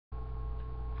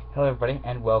Hello everybody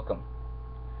and welcome.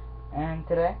 And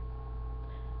today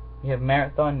we have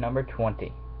marathon number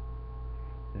 20,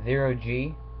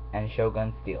 0G and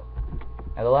Shogun Steel.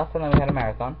 Now the last time that we had a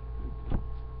marathon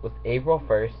was April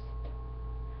 1st,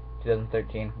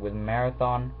 2013 with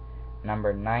marathon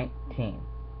number 19,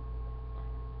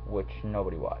 which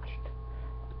nobody watched.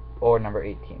 Or number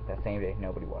 18, that same day,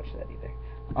 nobody watched that either.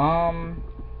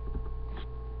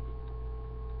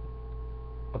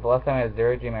 But the last time I had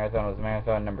 0G marathon was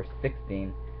marathon number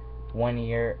 16, 1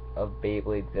 year of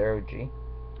Beyblade 0G.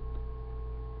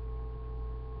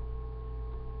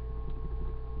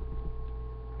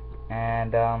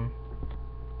 And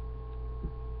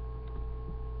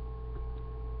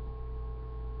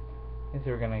guess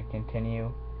we're gonna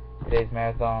continue today's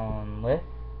marathon list.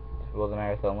 Well, the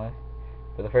marathon list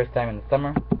for the first time in the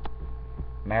summer.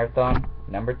 Marathon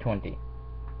number 20,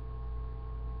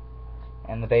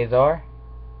 and the days are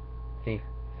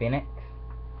Phoenix.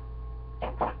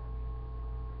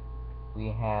 We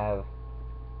have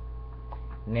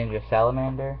Ninja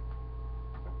Salamander,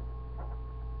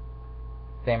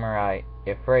 Samurai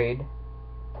Ifrit,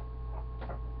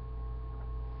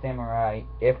 Samurai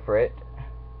Ifrit,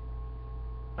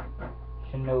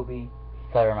 Shinobi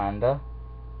Saramanda,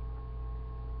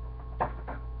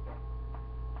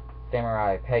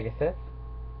 Samurai Pegasus,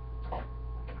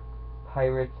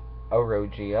 Pirate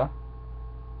Orogia,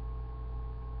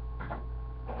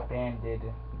 Banded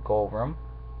Golrum,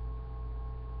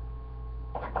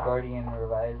 Guardian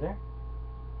Revisor,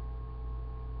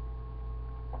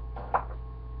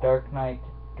 Dark Knight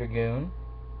Dragoon,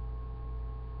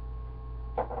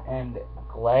 and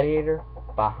Gladiator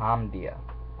Bahamdia.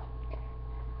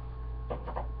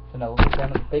 So now let's get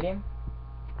down to the stadium.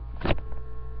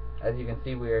 As you can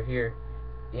see, we are here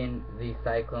in the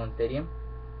Cyclone Stadium.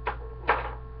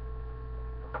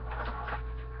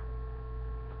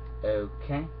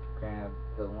 Okay, grab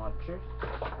the launchers.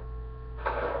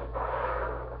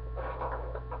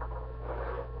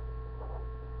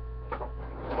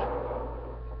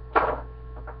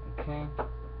 Okay.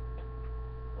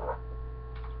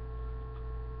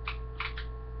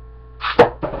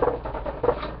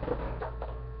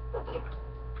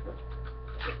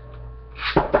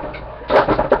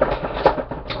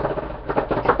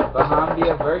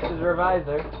 Bahamdia versus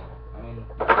Revisor.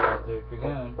 Revisor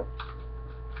Dragoon.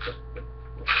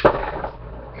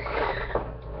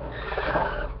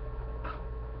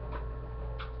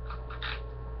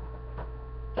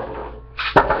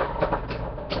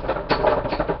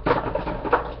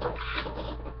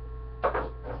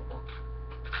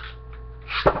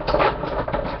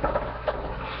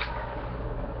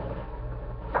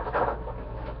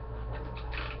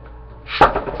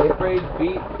 Ifrit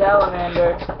beat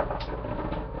Salamander.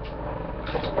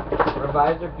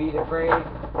 Revisor beat Ifrit.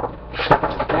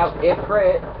 Now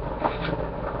Ifrit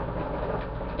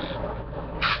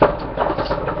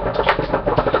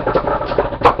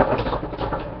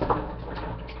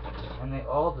and they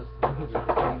all just lose at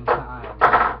the same time.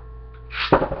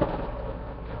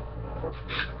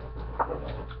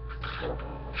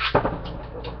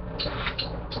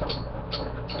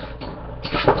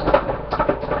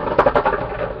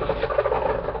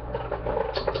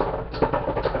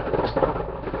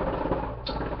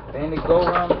 Banded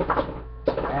Golrum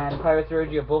and Pirate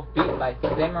Orogia both beat by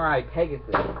Samurai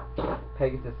Pegasus.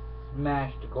 Pegasus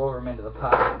smashed Golrum into the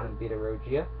pot and then beat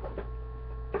Orogia.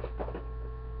 Because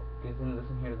this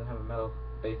one here doesn't have a metal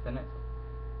base in it.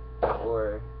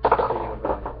 Or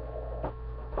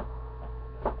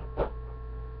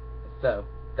so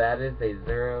that is a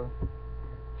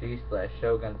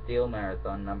 0G/Shogun Steel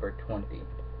Marathon number 20.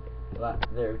 Not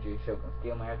 0G Shogun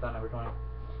Steel Marathon number 20,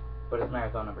 but it's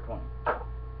marathon number 20.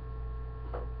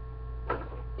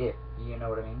 If you know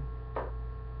what I mean.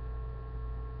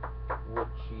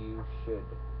 Which you should.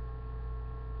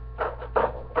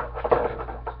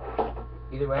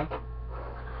 Either way,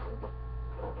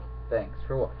 thanks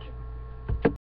for watching.